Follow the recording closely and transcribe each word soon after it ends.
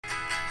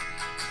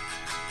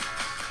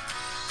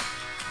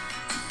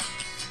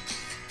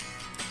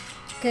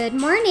Good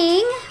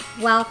morning.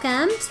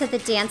 Welcome to the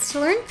Dance to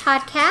Learn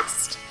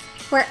podcast,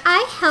 where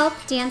I help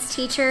dance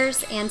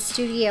teachers and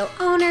studio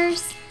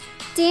owners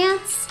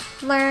dance,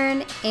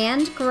 learn,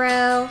 and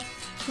grow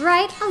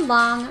right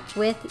along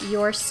with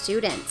your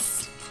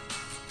students.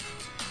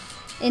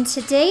 In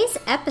today's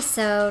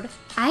episode,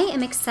 I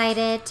am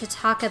excited to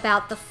talk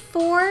about the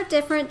 4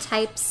 different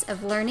types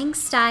of learning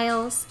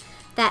styles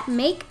that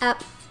make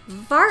up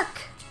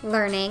VARK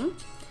learning,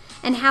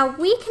 and how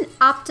we can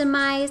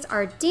optimize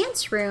our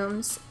dance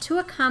rooms to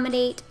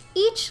accommodate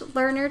each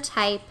learner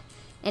type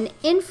and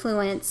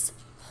influence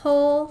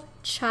whole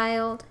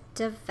child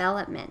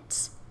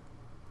development.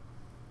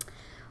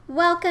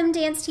 Welcome,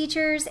 dance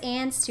teachers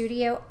and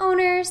studio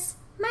owners.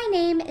 My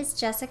name is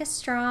Jessica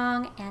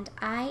Strong, and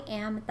I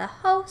am the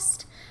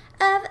host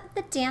of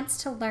the Dance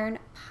to Learn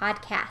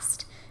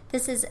podcast.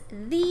 This is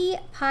the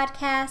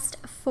podcast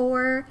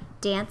for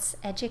dance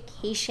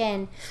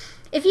education.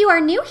 If you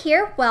are new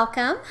here,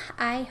 welcome.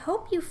 I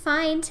hope you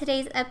find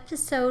today's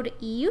episode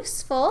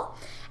useful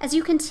as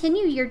you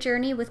continue your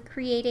journey with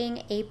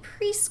creating a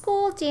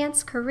preschool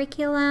dance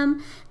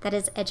curriculum that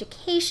is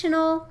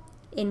educational,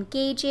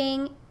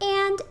 engaging,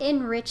 and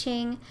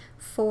enriching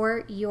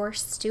for your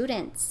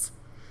students.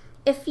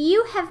 If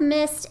you have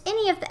missed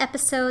any of the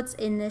episodes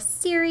in this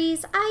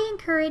series, I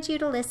encourage you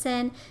to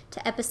listen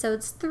to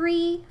episodes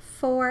 3,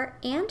 4,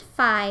 and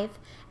 5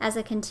 as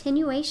a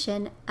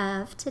continuation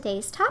of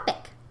today's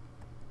topic.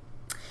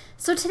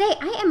 So today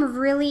I am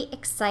really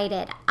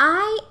excited.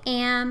 I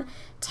am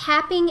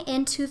tapping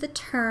into the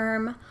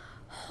term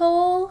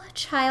whole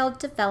child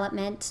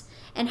development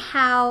and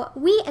how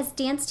we as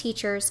dance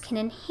teachers can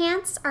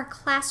enhance our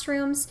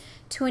classrooms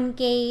to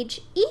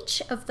engage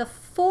each of the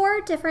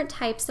 4 different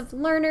types of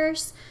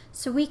learners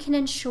so we can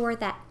ensure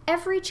that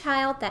every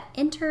child that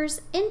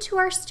enters into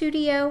our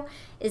studio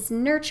is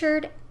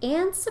nurtured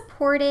and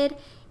supported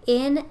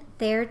in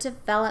their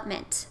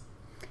development.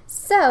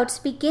 So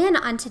to begin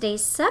on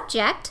today's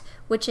subject,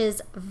 which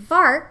is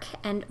VARK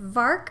and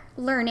VARK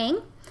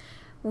learning,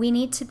 we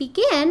need to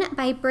begin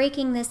by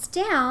breaking this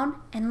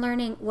down and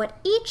learning what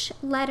each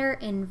letter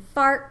in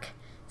VARK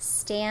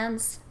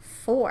stands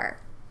for.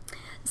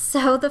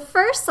 So the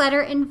first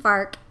letter in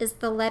VARK is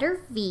the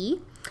letter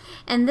V,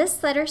 and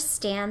this letter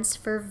stands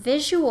for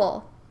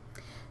visual.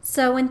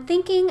 So when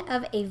thinking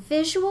of a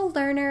visual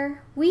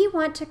learner, we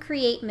want to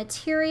create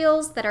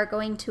materials that are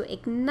going to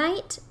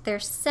ignite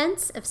their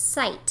sense of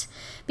sight,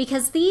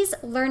 because these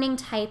learning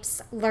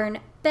types learn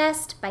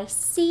best by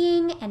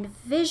seeing and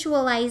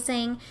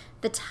visualizing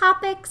the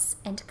topics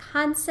and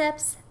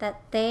concepts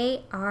that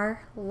they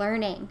are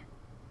learning.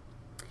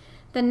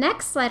 The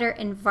next letter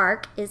in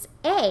VARK is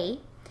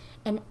A,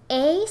 and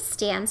A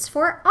stands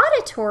for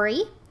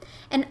auditory,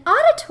 and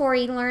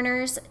auditory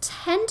learners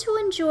tend to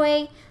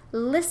enjoy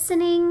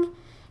listening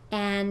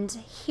and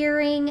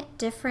hearing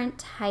different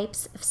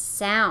types of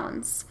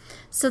sounds.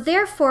 So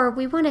therefore,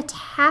 we want to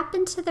tap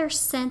into their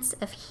sense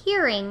of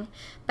hearing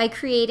by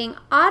creating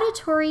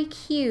auditory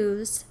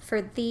cues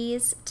for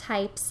these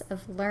types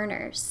of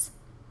learners.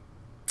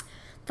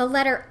 The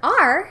letter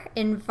R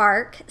in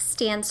VARK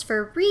stands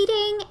for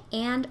reading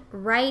and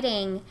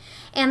writing,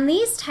 and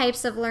these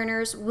types of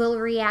learners will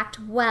react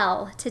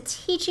well to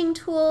teaching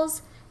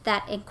tools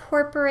that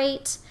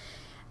incorporate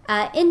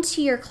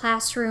into your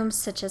classroom,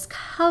 such as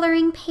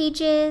coloring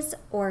pages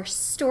or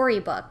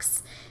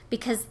storybooks,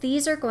 because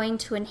these are going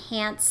to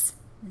enhance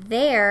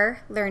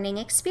their learning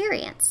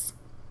experience.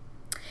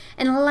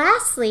 And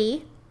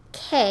lastly,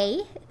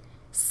 K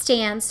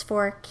stands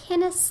for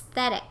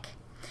kinesthetic.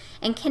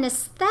 And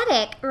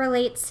kinesthetic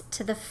relates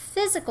to the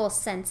physical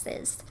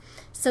senses.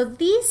 So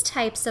these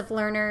types of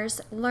learners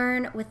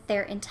learn with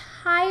their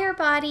entire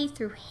body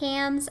through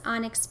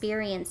hands-on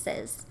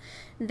experiences.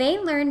 They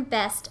learn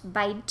best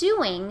by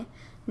doing,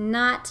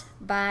 not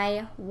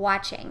by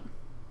watching.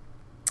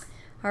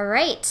 All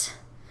right.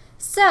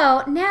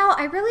 So now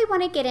I really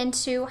want to get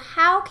into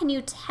how can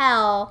you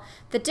tell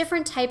the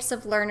different types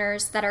of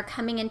learners that are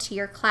coming into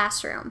your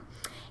classroom,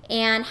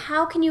 and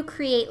how can you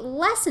create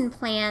lesson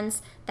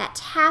plans that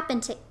tap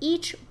into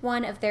each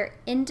one of their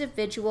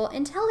individual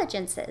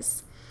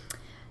intelligences.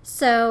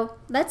 So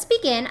let's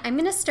begin. I'm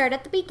going to start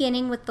at the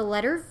beginning with the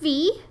letter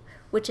V,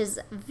 which is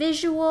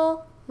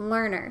visual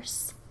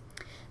learners.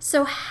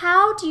 So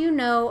how do you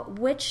know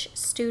which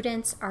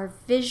students are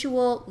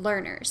visual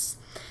learners?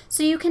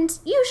 So you can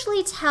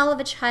usually tell if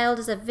a child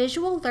is a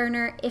visual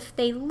learner if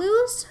they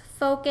lose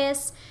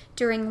focus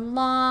during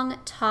long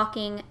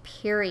talking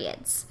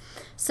periods.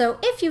 So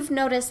if you've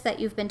noticed that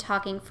you've been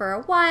talking for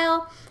a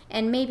while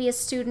and maybe a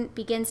student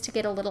begins to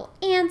get a little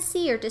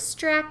antsy or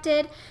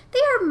distracted, they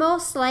are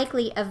most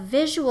likely a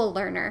visual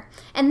learner,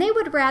 and they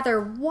would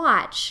rather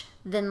watch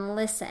than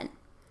listen.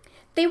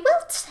 They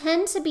will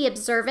tend to be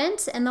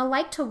observant, and they'll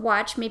like to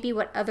watch maybe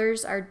what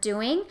others are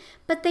doing,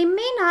 but they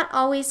may not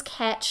always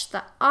catch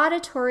the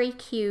auditory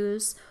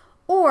cues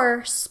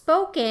or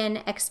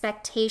spoken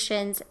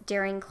expectations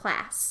during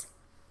class.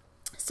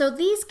 So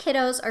these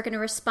kiddos are going to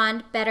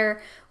respond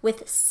better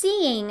with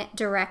seeing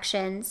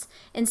directions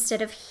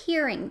instead of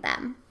hearing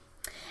them.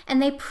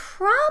 and they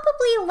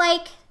probably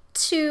like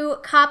to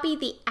copy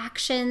the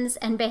actions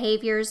and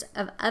behaviors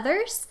of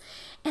others,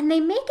 and they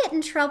may get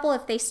in trouble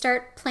if they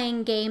start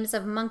playing games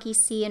of monkey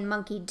see and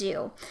monkey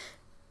do.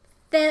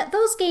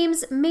 Those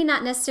games may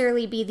not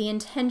necessarily be the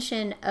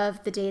intention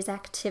of the day's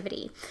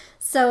activity.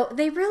 So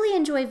they really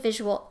enjoy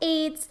visual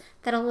aids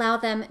that allow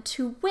them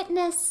to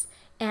witness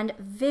and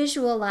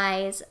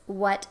visualize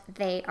what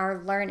they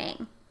are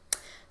learning.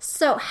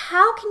 So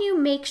how can you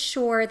make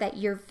sure that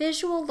your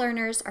visual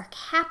learners are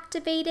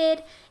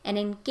captivated and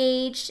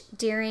engaged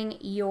during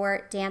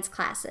your dance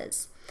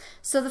classes?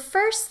 So the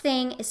first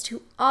thing is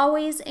to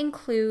always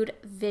include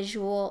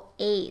visual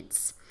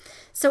aids.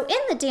 So in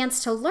the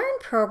Dance to Learn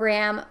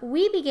program,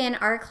 we begin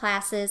our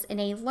classes in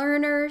a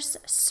learner's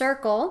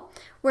circle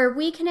where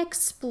we can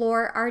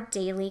explore our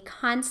daily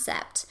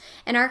concept.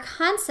 And our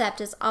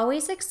concept is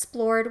always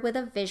explored with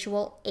a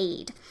visual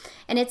aid.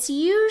 And it's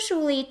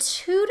usually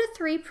 2 to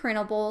 3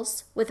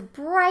 printables with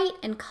bright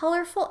and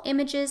colorful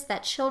images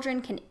that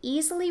children can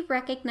easily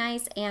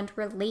recognize and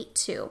relate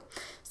to.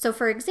 So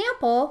for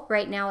example,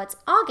 right now it's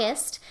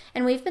August,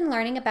 and we've been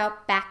learning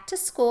about back to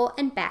school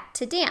and back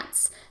to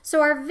dance.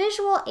 So our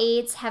visual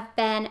aids have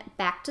been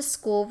back to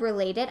school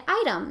related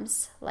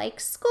items like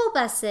school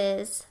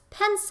buses,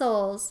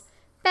 pencils,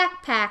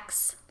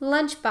 backpacks,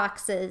 lunch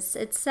boxes,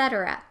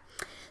 etc.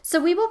 So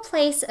we will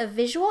place a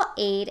visual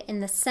aid in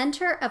the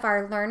center of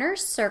our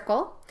learner's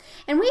circle,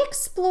 and we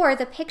explore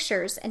the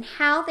pictures and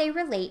how they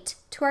relate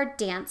to our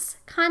dance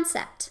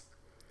concept.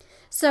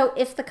 So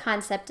if the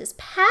concept is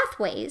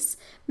pathways,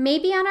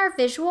 maybe on our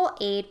visual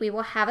aid we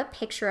will have a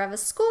picture of a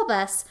school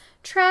bus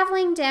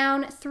traveling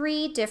down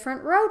 3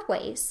 different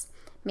roadways.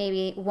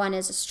 Maybe one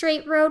is a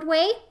straight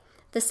roadway,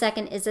 the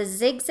second is a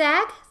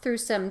zigzag through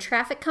some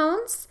traffic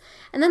cones,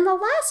 and then the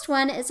last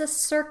one is a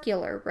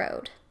circular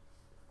road.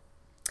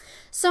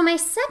 So my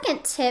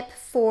second tip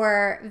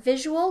for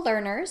visual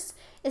learners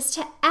is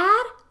to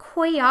add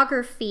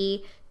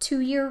choreography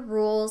to your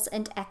rules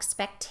and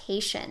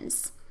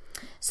expectations.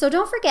 So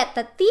don't forget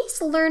that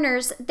these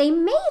learners, they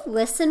may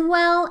listen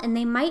well and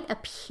they might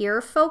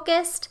appear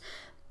focused,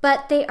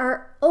 but they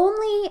are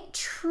only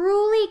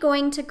truly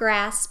going to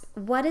grasp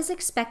what is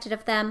expected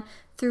of them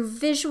through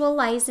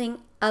visualizing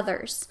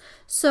others.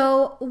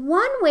 So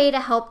one way to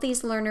help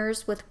these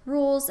learners with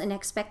rules and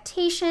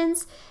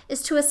expectations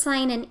is to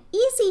assign an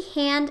easy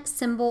hand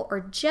symbol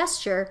or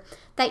gesture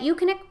that you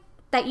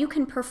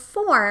can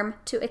perform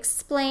to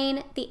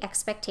explain the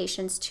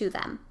expectations to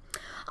them.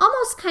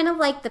 Almost kind of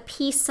like the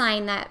peace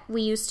sign that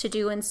we used to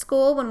do in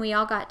school when we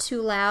all got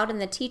too loud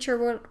and the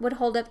teacher would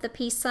hold up the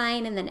peace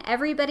sign and then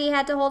everybody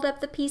had to hold up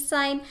the peace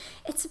sign.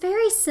 It's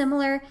very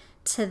similar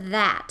to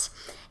that.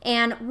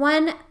 And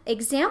one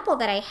example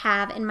that I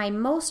have in my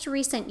most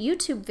recent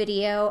YouTube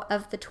video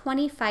of the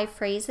 25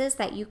 phrases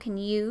that you can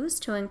use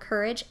to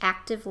encourage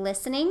active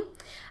listening,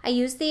 I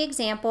use the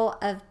example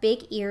of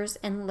big ears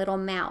and little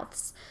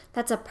mouths.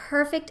 That's a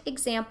perfect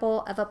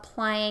example of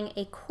applying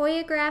a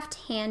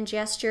choreographed hand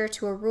gesture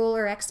to a rule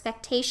or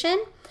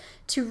expectation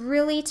to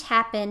really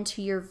tap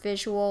into your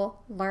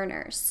visual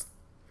learners.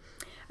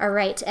 All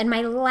right, and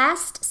my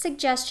last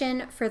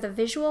suggestion for the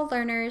visual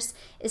learners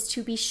is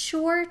to be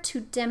sure to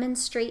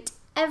demonstrate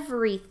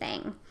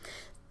everything.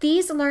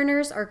 These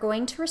learners are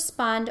going to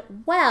respond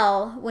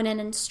well when an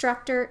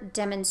instructor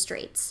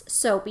demonstrates.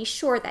 So be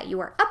sure that you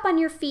are up on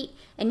your feet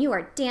and you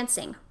are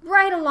dancing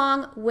right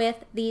along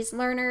with these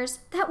learners.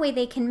 That way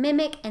they can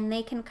mimic and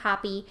they can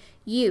copy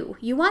you.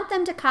 You want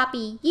them to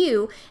copy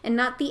you and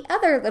not the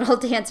other little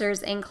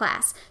dancers in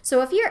class.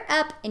 So if you're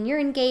up and you're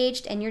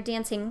engaged and you're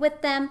dancing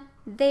with them,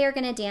 they are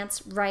going to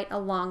dance right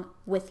along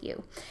with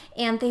you.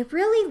 And they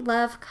really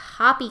love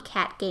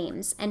copycat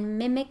games and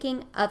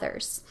mimicking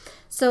others.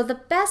 So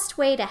the best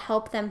way to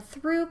help them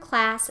through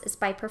class is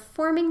by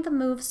performing the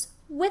moves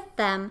with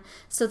them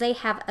so they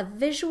have a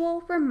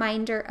visual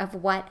reminder of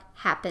what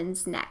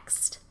happens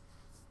next.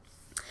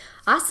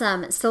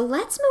 Awesome. So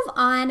let's move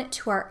on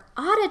to our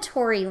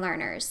auditory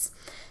learners.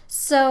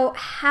 So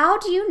how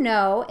do you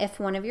know if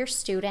one of your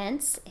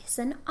students is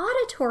an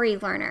auditory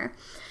learner?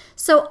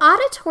 So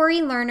auditory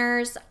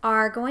learners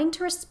are going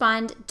to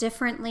respond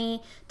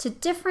differently to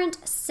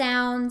different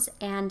sounds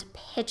and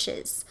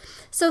pitches.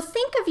 So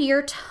think of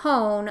your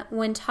tone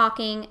when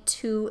talking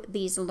to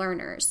these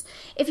learners.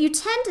 If you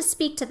tend to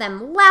speak to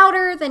them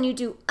louder than you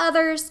do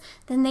others,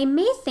 then they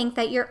may think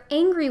that you're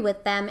angry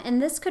with them,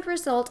 and this could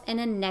result in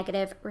a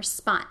negative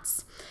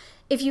response.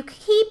 If you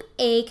keep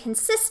a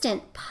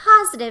consistent,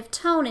 positive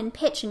tone and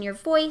pitch in your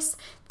voice,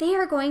 they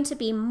are going to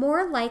be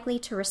more likely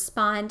to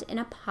respond in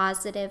a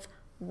positive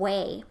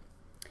way.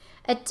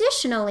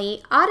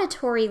 Additionally,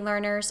 auditory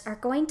learners are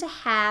going to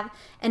have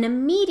an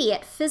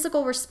immediate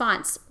physical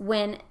response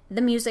when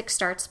the music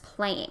starts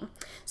playing.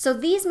 So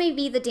these may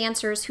be the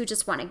dancers who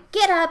just want to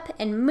get up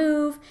and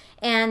move,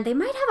 and they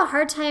might have a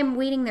hard time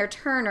waiting their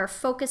turn or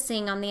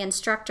focusing on the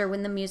instructor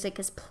when the music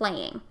is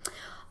playing.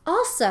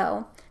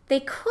 Also,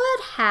 they could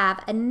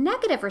have a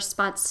negative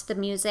response to the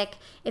music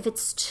if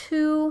it's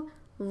too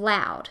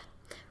loud,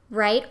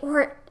 right?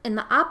 Or in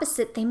the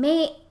opposite, they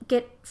may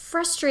get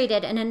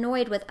frustrated and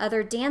annoyed with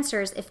other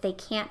dancers if they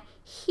can't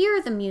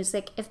hear the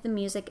music, if the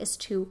music is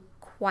too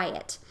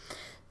quiet.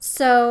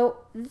 So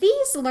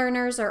these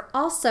learners are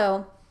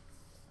also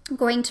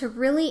going to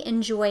really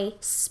enjoy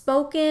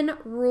spoken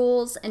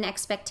rules and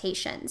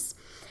expectations.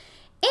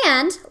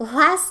 And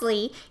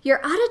lastly,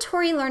 your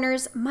auditory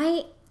learners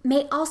may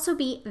also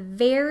be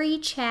very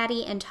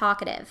chatty and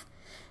talkative.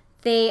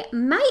 They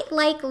might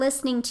like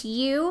listening to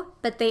you,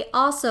 but they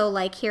also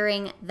like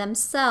hearing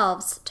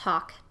themselves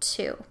talk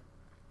too.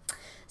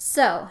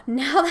 So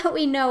now that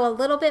we know a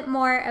little bit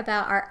more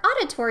about our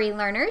auditory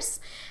learners,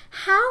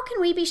 how can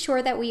we be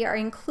sure that we are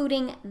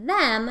including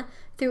them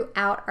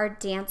throughout our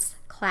dance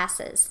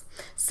classes?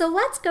 So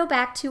let's go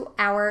back to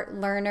our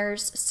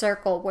learners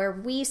circle where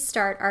we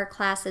start our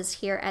classes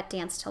here at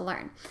Dance to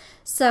Learn.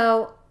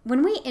 So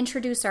when we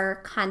introduce our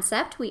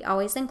concept, we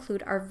always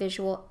include our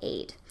visual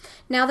aid.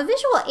 Now, the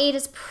visual aid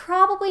is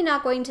probably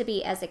not going to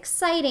be as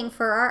exciting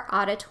for our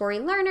auditory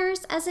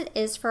learners as it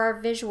is for our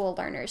visual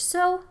learners.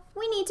 So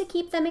we need to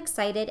keep them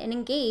excited and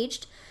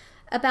engaged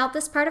about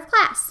this part of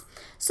class.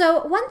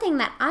 So one thing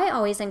that I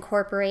always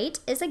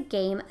incorporate is a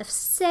game of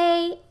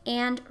say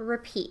and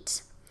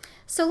repeat.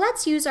 So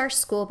let's use our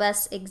school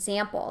bus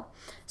example.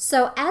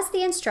 So as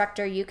the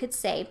instructor, you could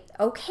say,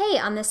 okay,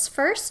 on this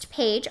first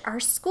page, our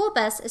school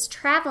bus is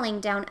traveling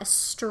down a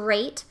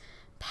straight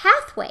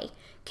pathway.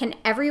 Can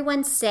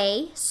everyone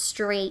say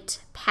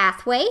straight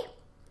pathway?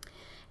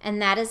 And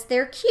that is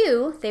their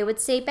cue. They would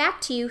say back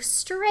to you,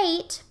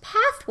 straight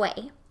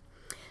pathway.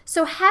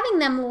 So having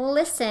them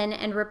listen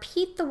and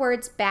repeat the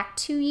words back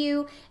to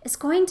you is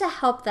going to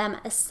help them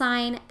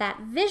assign that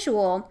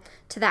visual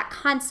to that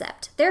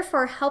concept,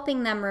 therefore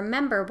helping them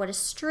remember what a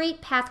straight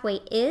pathway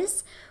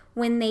is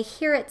when they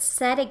hear it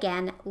said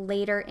again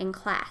later in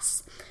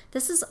class.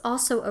 This is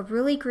also a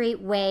really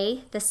great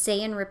way, the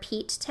say and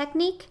repeat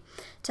technique,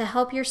 to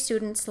help your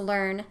students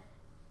learn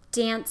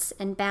dance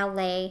and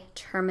ballet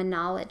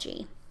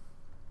terminology.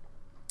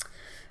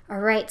 All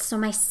right, so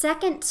my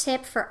second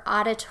tip for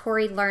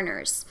auditory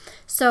learners.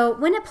 So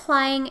when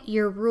applying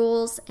your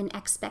rules and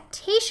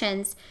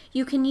expectations,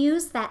 you can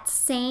use that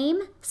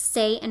same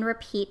say and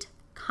repeat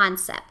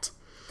concept.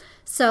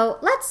 So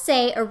let's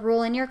say a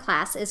rule in your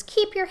class is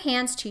keep your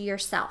hands to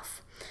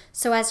yourself.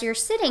 So as you're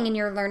sitting in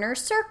your learner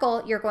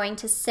circle, you're going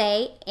to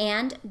say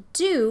and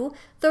do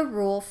the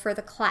rule for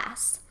the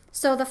class.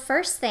 So the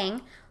first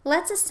thing,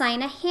 let's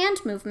assign a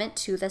hand movement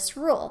to this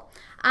rule.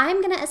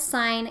 I'm going to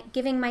assign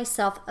giving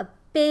myself a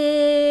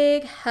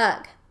big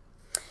hug.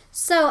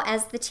 So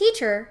as the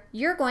teacher,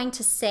 you're going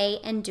to say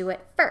and do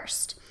it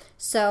first.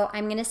 So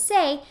I'm going to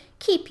say,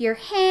 keep your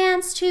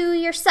hands to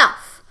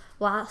yourself,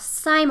 while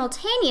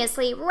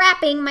simultaneously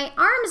wrapping my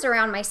arms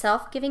around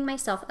myself, giving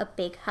myself a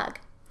big hug.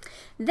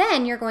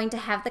 Then you're going to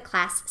have the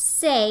class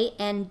say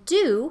and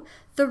do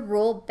the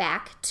rule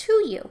back to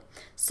you.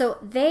 So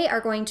they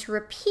are going to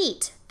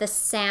repeat the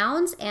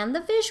sounds and the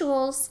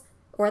visuals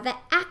or the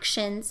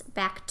actions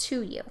back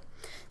to you.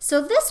 So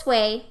this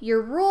way,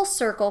 your rule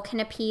circle can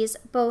appease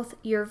both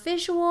your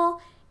visual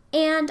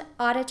and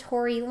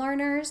auditory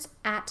learners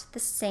at the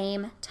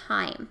same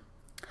time.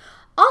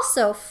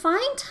 Also,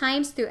 find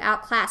times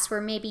throughout class where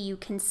maybe you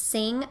can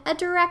sing a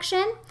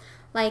direction,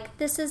 like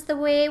this is the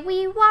way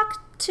we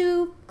walk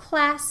to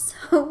class,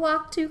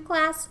 walk to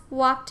class,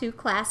 walk to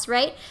class,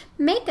 right?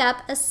 Make up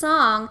a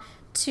song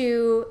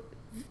to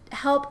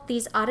help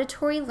these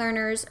auditory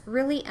learners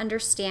really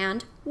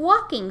understand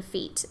walking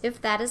feet,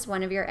 if that is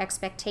one of your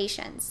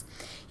expectations.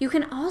 You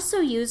can also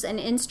use an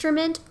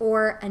instrument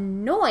or a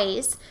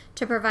noise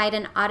to provide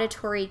an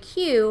auditory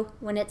cue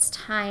when it's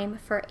time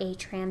for a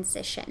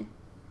transition.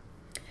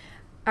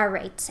 All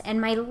right, and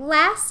my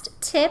last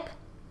tip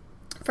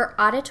for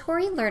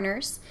auditory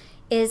learners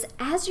is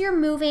as you're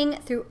moving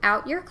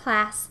throughout your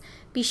class,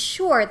 be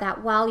sure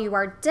that while you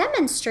are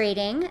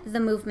demonstrating the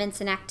movements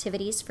and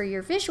activities for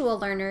your visual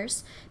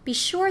learners, be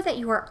sure that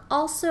you are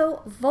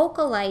also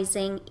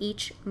vocalizing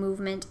each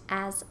movement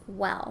as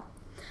well.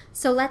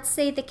 So let's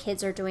say the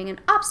kids are doing an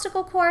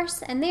obstacle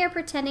course and they are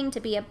pretending to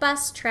be a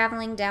bus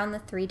traveling down the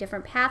 3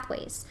 different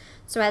pathways.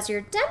 So as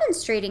you're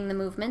demonstrating the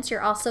movements,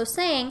 you're also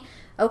saying,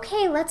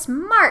 okay, let's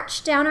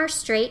march down our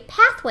straight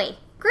pathway.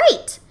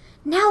 Great!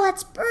 Now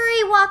let's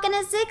bury walk in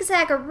a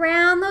zigzag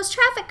around those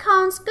traffic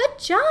cones. Good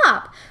job.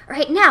 All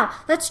right, now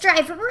let's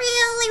drive really,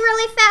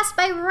 really fast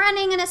by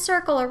running in a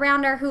circle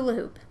around our hula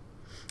hoop.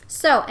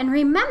 So, and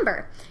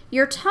remember,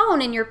 your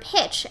tone and your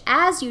pitch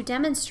as you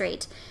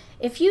demonstrate.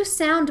 If you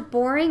sound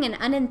boring and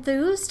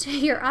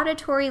unenthused, your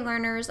auditory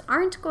learners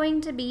aren't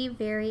going to be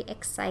very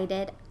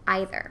excited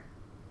either.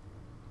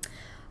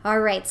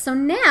 All right, so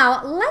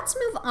now let's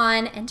move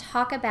on and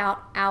talk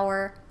about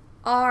our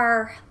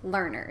R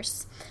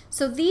learners.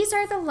 So these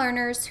are the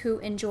learners who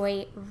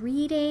enjoy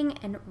reading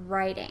and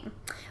writing.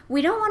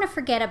 We don't want to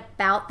forget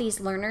about these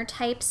learner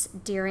types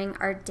during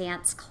our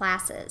dance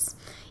classes.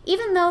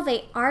 Even though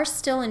they are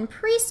still in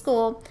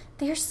preschool,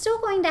 they're still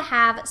going to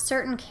have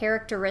certain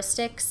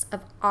characteristics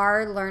of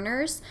our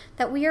learners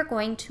that we are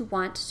going to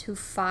want to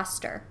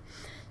foster.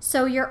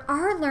 So your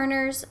R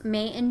learners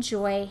may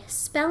enjoy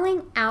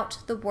spelling out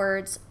the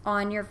words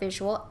on your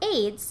visual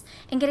aids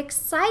and get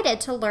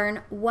excited to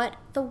learn what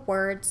the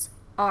words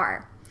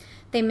are.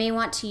 They may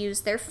want to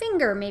use their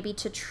finger maybe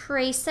to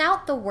trace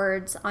out the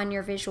words on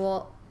your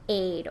visual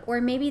aid, or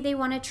maybe they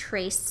want to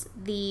trace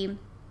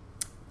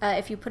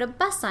if you put a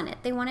bus on it,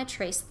 they want to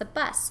trace the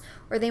bus,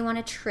 or they want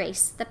to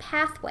trace the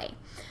pathway.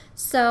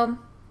 So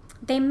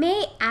they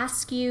may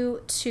ask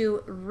you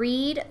to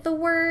read the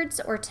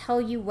words or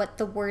tell you what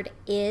the word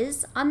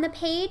is on the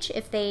page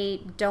if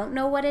they don't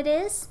know what it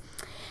is.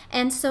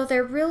 And so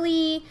they're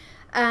really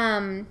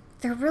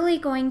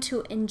going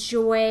to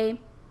enjoy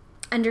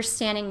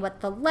understanding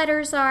what the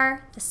letters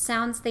are, the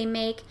sounds they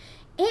make,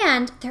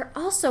 and they're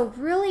also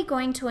really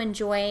going to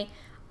enjoy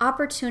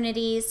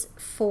opportunities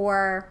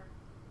for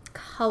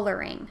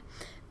coloring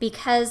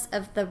because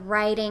of the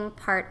writing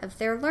part of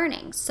their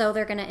learning. So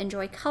they're going to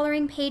enjoy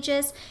coloring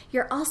pages.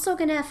 You're also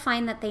going to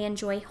find that they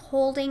enjoy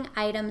holding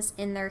items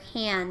in their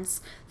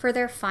hands for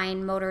their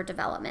fine motor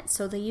development.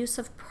 So the use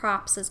of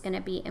props is going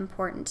to be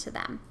important to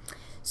them.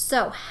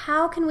 So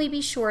how can we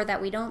be sure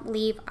that we don't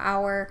leave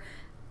our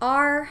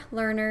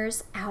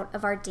learners out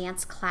of our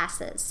dance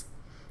classes?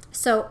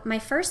 So my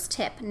first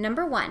tip,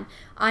 number 1,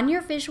 on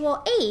your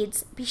visual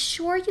aids, be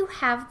sure you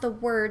have the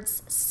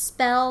words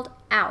spelled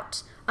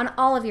out on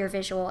all of your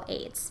visual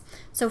aids.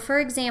 So for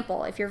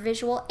example, if your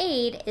visual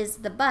aid is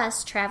the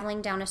bus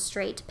traveling down a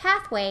straight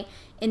pathway,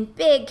 in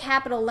big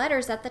capital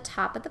letters at the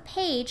top of the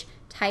page,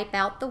 type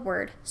out the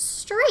word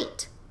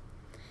straight.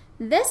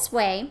 This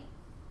way,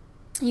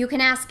 you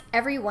can ask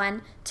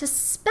everyone to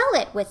spell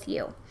it with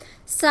you.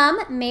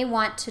 Some may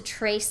want to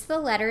trace the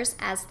letters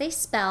as they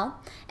spell,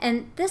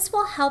 and this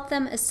will help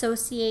them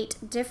associate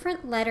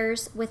different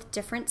letters with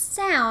different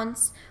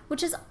sounds,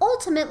 which is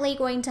ultimately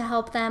going to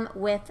help them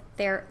with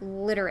their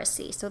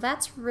literacy. So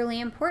that's really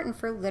important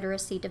for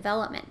literacy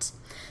development.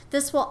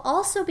 This will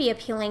also be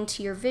appealing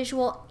to your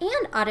visual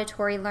and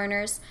auditory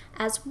learners,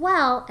 as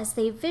well as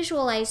they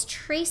visualize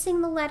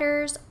tracing the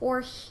letters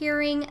or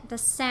hearing the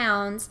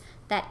sounds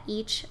that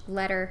each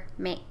letter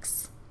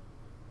makes.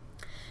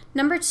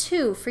 Number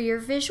 2, for your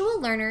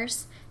visual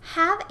learners,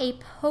 have a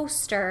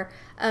poster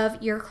of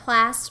your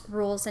class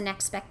rules and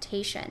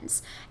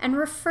expectations and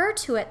refer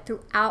to it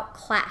throughout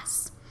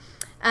class.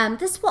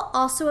 This will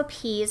also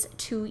appease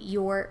to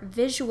your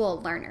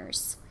visual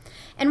learners.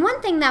 And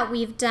one thing that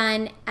we've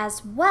done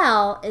as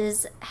well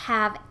is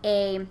have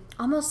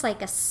almost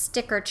like a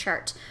sticker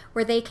chart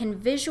where they can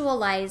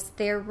visualize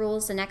their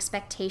rules and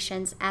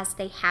expectations as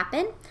they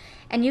happen.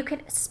 And you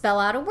could spell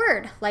out a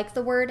word like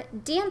the word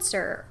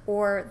dancer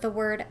or the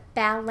word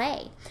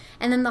ballet.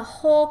 And then the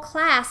whole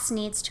class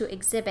needs to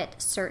exhibit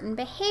certain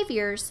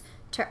behaviors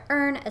to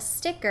earn a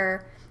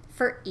sticker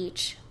for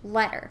each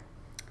letter.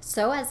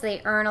 So as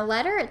they earn a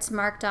letter, it's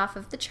marked off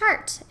of the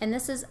chart. And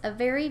this is a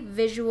very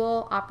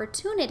visual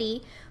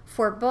opportunity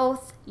for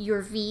both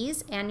your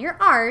V's and your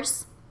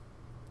R's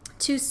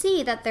to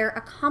see that they're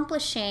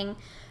accomplishing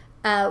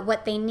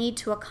what they need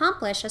to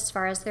accomplish as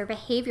far as their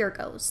behavior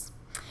goes.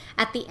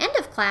 At the end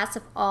of class,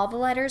 if all the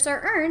letters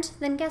are earned,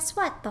 then guess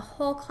what? The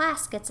whole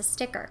class gets a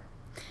sticker.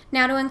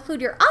 Now, to include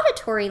your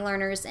auditory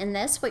learners in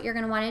this, what you're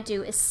going to want to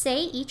do is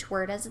say each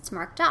word as it's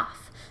marked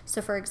off.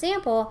 So for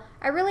example,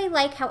 I really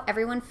like how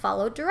everyone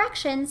followed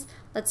directions.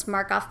 Let's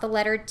mark off the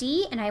letter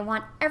D, and I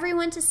want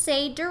everyone to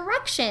say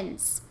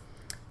directions.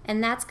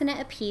 And that's going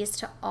to appease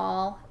to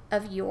all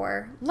of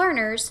your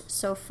learners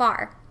so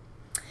far.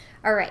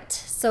 All right,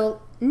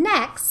 so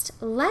next,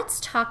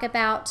 let's talk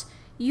about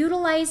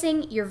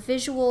utilizing your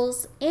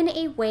visuals in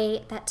a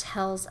way that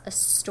tells a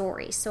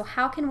story. So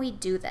how can we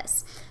do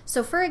this?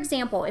 So for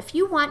example, if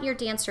you want your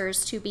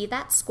dancers to be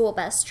that school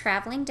bus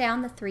traveling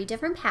down the 3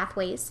 different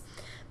pathways,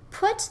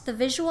 put the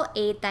visual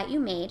aid that you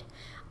made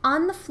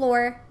on the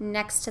floor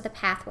next to the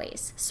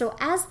pathways. So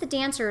as the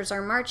dancers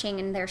are marching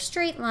in their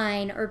straight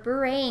line or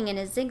bereting in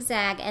a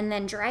zigzag and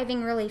then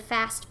driving really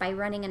fast by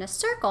running in a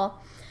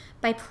circle,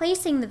 by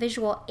placing the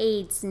visual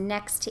aids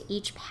next to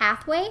each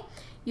pathway,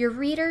 your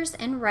readers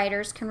and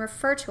writers can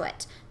refer to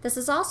it. This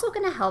is also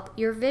going to help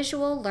your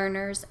visual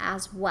learners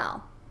as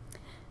well.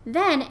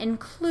 Then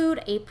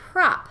include a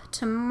prop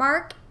to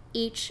mark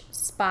each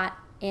spot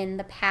in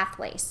the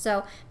pathway.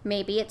 So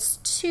maybe it's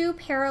 2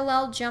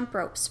 parallel jump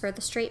ropes for the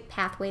straight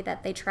pathway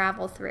that they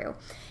travel through,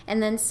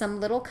 and then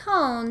some little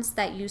cones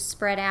that you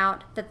spread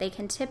out that they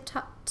can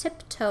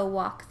tiptoe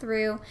walk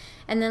through,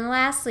 and then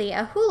lastly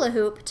a hula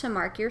hoop to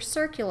mark your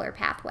circular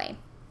pathway.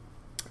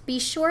 Be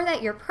sure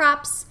that your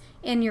props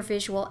and your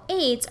visual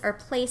aids are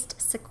placed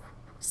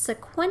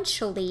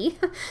sequentially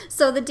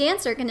so the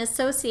dancer can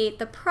associate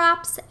the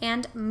props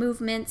and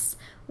movements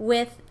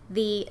with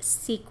the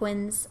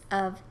sequence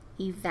of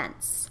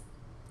events.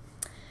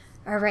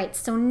 All right,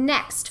 so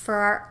next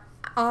for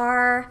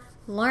our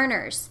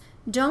learners,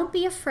 don't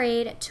be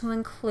afraid to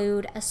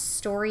include a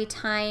story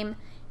time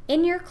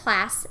in your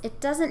class.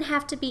 It doesn't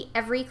have to be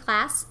every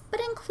class, but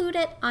include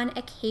it on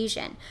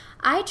occasion.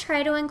 I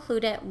try to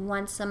include it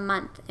once a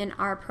month in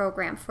our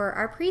program for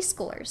our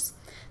preschoolers.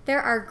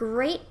 There are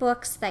great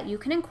books that you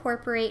can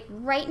incorporate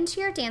right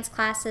into your dance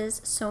classes,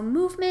 so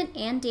movement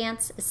and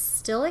dance is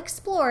still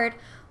explored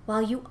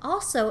while you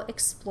also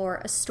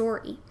explore a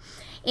story.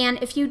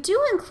 And if you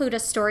do include a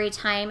story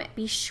time,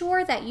 be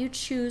sure that you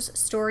choose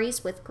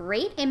stories with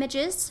great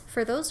images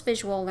for those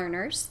visual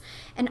learners,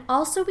 and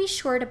also be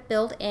sure to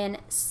build in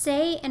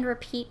say and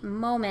repeat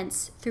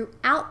moments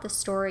throughout the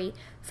story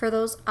for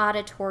those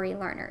auditory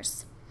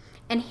learners.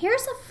 And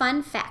here's a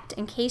fun fact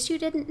in case you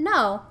didn't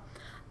know.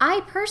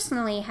 I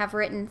personally have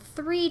written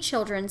 3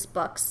 children's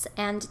books,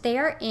 and they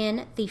are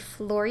in the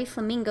Flori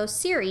Flamingo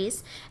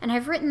series, and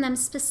I've written them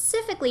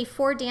specifically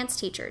for dance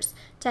teachers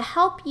to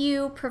help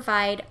you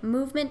provide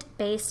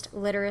movement-based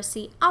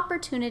literacy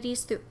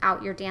opportunities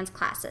throughout your dance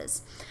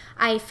classes.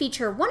 I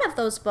feature one of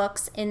those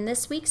books in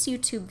this week's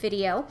YouTube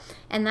video,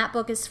 and that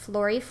book is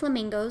Flori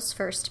Flamingo's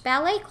First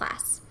Ballet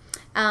Class.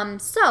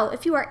 So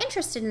if you are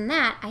interested in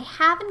that, I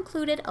have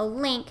included a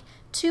link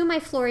to my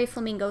Flori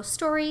Flamingo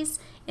stories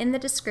in the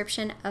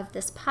description of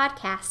this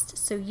podcast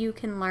so you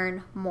can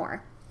learn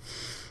more.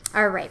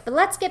 All right, but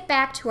let's get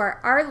back to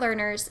our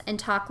learners and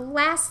talk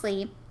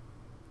lastly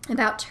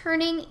about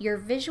turning your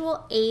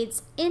visual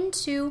aids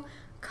into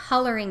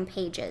coloring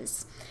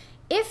pages.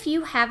 If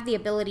you have the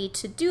ability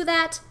to do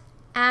that,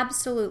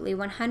 absolutely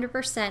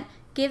 100%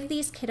 give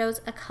these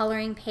kiddos a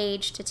coloring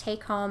page to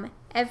take home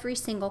every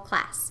single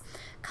class.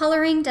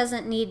 Coloring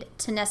doesn't need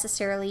to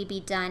necessarily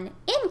be done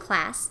in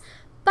class,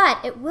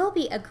 but it will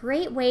be a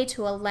great way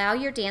to allow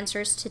your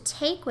dancers to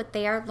take what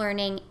they are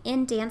learning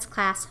in dance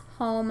class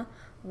home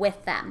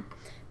with them.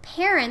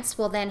 Parents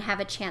will then have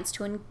a chance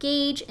to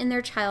engage in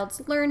their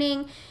child's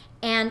learning,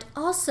 and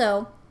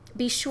also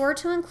be sure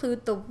to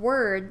include the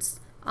words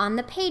on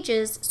the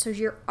pages so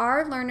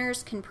our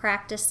learners can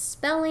practice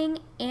spelling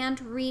and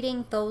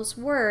reading those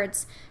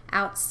words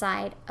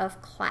outside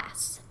of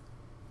class.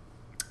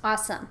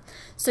 Awesome.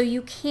 So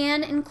you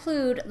can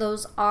include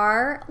those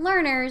R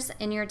learners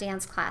in your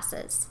dance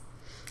classes.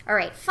 All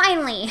right,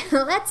 finally,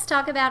 let's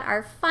talk about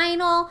our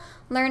final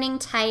learning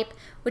type,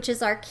 which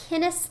is our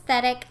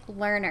kinesthetic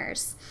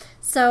learners.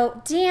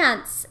 So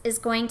dance is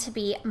going to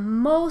be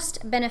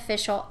most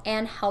beneficial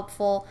and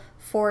helpful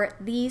for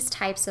these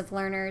types of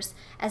learners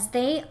as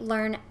they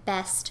learn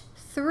best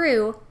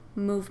through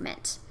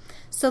movement.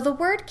 So the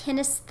word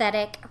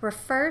kinesthetic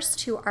refers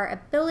to our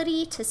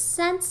ability to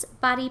sense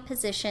body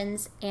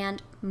positions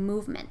and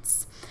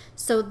movements.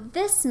 So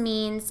this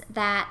means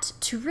that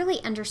to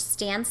really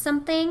understand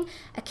something,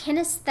 a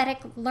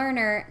kinesthetic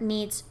learner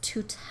needs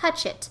to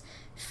touch it,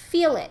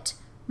 feel it,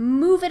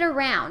 move it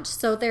around.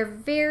 So they're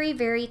very,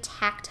 very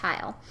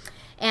tactile.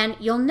 And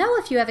you'll know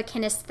if you have a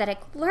kinesthetic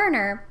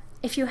learner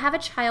if you have a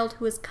child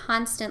who is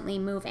constantly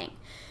moving.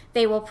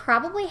 They will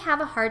probably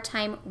have a hard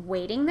time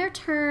waiting their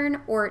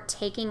turn or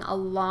taking a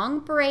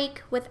long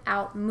break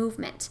without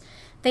movement.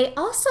 They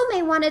also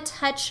may want to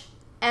touch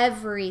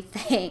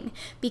everything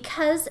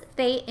because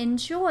they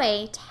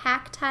enjoy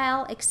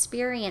tactile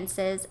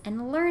experiences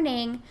and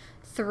learning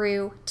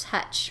through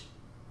touch.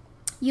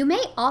 You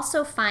may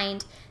also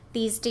find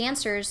these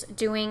dancers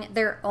doing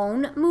their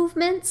own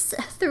movements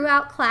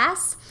throughout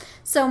class.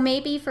 So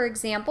maybe, for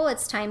example,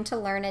 it's time to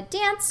learn a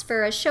dance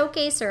for a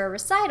showcase or a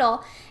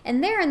recital,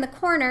 and they're in the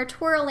corner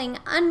twirling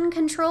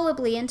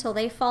uncontrollably until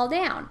they fall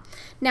down.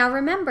 Now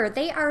remember,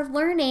 they are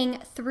learning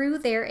through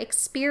their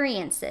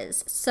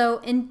experiences. So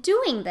in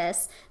doing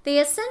this, they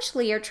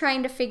essentially are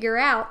trying to figure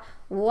out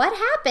what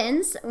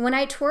happens when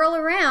I twirl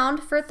around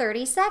for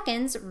 30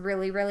 seconds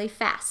really, really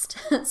fast.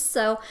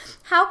 So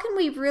how can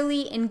we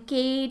really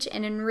engage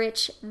and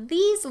enrich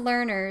these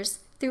learners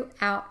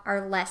throughout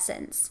our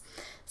lessons?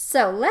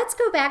 So let's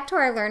go back to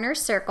our learner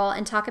circle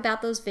and talk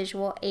about those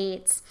visual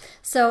aids.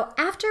 So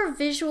after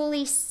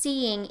visually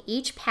seeing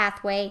each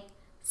pathway,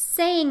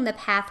 saying the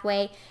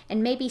pathway,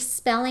 and maybe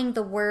spelling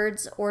the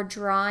words or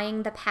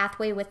drawing the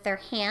pathway with their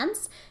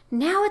hands,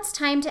 now it's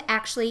time to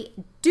actually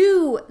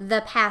do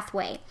the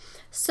pathway.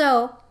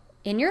 So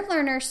in your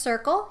learner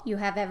circle, you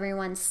have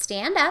everyone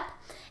stand up,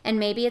 and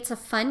maybe it's a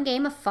fun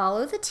game of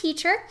follow the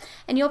teacher,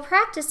 and you'll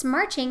practice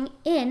marching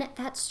in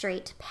that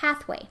straight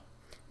pathway.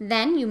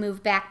 Then you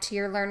move back to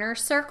your learner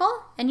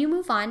circle, and you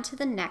move on to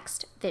the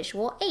next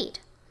visual aid.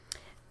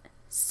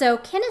 So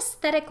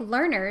kinesthetic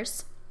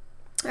learners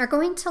are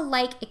going to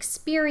like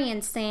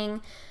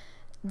experiencing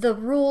the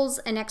rules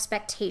and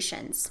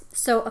expectations.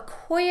 So a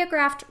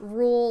choreographed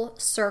rule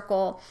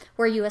circle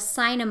where you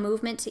assign a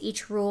movement to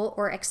each rule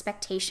or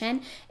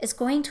expectation is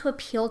going to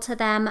appeal to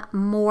them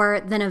more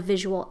than a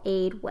visual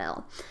aid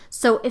will.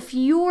 So if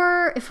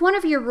one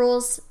of your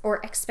rules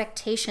or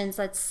expectations,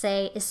 let's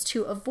say, is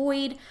to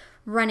avoid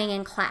running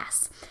in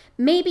class,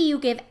 maybe you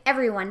give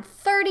everyone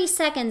 30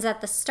 seconds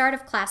at the start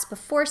of class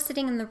before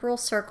sitting in the rule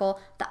circle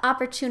the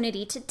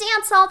opportunity to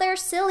dance all their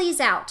sillies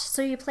out.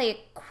 So you play a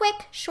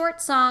quick,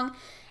 short song,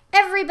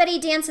 everybody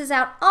dances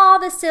out all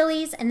the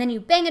sillies, and then you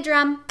bang a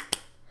drum,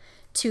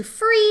 to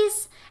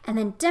freeze and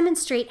then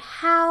demonstrate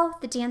how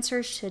the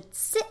dancers should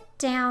sit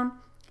down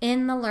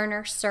in the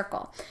learner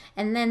circle.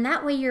 And then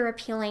that way you're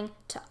appealing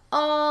to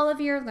all of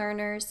your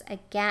learners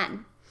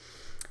again.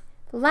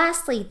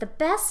 Lastly, the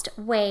best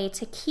way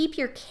to keep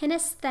your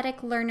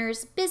kinesthetic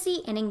learners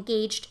busy and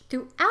engaged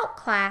throughout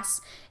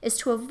class is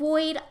to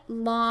avoid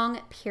long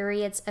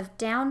periods of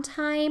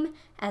downtime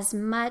as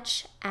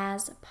much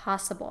as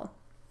possible.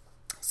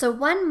 So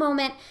one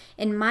moment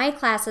in my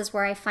classes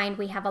where I find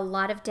we have a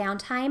lot of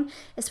downtime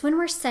is when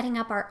we're setting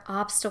up our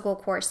obstacle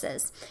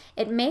courses.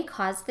 It may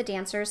cause the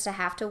dancers to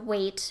have to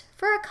wait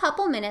for a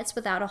couple minutes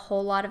without a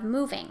whole lot of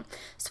moving.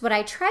 So what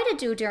I try to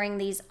do during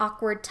these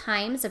awkward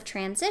times of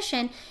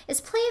transition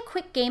is play a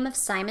quick game of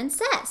Simon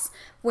Says,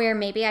 where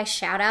maybe I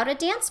shout out a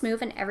dance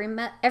move and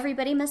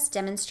everybody must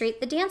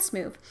demonstrate the dance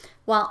move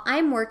while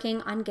I'm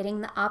working on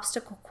getting the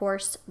obstacle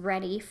course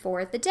ready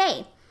for the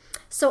day.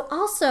 So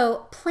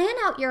also plan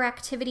out your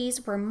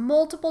activities where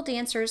multiple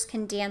dancers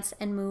can dance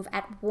and move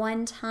at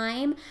one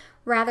time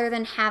rather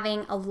than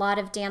having a lot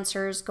of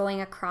dancers going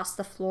across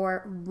the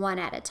floor one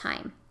at a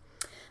time.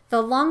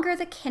 The longer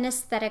the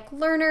kinesthetic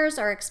learners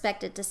are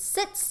expected to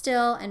sit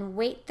still and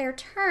wait their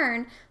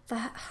turn, the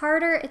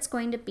harder it's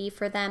going to be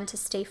for them to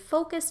stay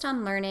focused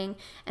on learning,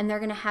 and they're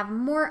going to have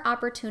more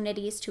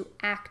opportunities to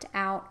act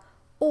out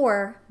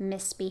or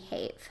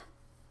misbehave.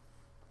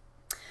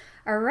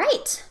 All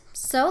right.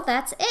 So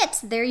that's it.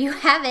 There you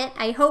have it.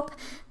 I hope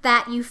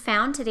that you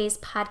found today's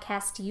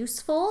podcast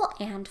useful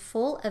and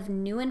full of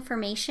new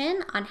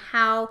information on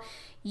how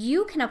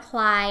you can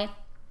apply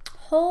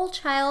whole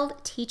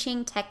child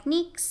teaching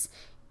techniques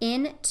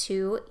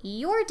into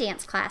your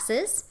dance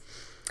classes.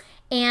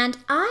 And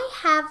I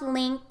have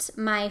linked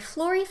my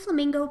Flory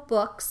Flamingo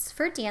books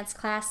for dance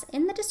class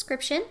in the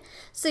description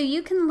so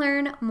you can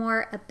learn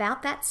more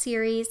about that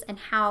series and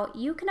how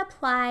you can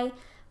apply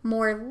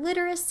more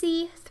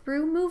literacy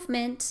through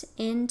movement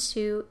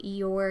into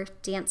your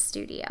dance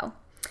studio.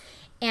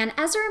 And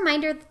as a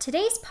reminder,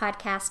 today's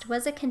podcast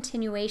was a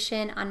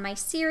continuation on my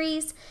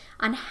series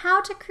on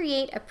how to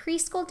create a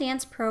preschool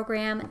dance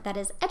program that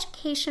is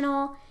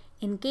educational,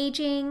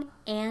 engaging,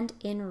 and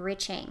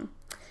enriching.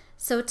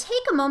 So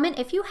take a moment,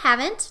 if you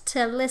haven't,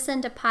 to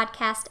listen to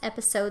podcast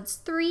episodes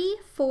 3,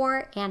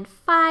 4, and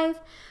 5,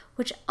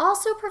 which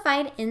also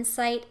provide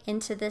insight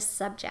into this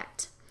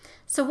subject.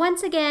 So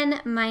once again,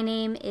 my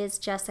name is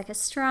Jessica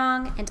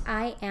Strong, and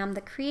I am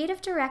the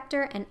creative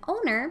director and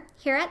owner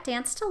here at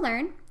Dance to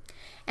Learn.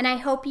 And I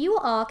hope you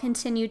all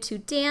continue to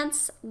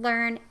dance,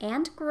 learn,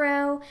 and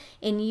grow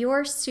in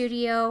your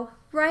studio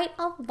right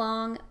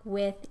along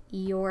with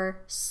your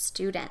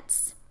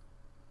students.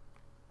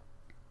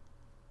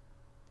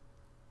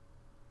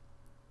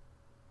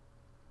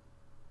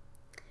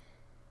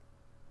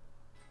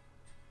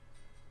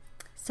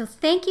 So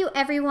thank you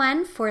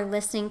everyone for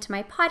listening to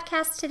my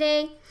podcast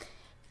today.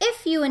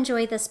 If you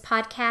enjoy this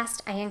podcast,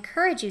 I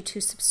encourage you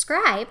to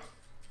subscribe.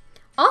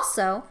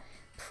 Also,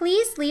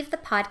 please leave the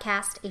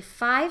podcast a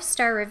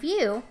 5-star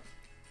review,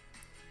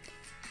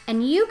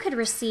 and you could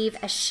receive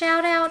a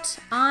shout out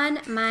on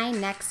my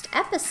next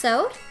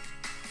episode.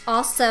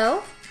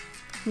 Also,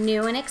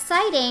 new and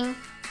exciting,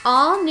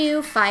 all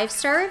new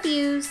 5-star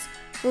reviews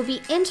will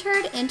be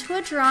entered into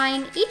a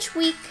drawing each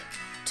week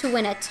to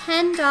win a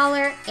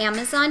 $10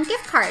 Amazon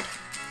gift card.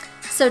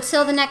 So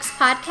till the next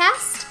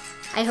podcast,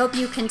 I hope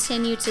you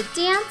continue to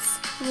dance,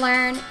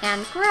 learn,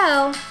 and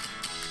grow.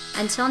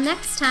 Until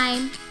next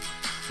time,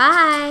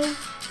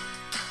 bye.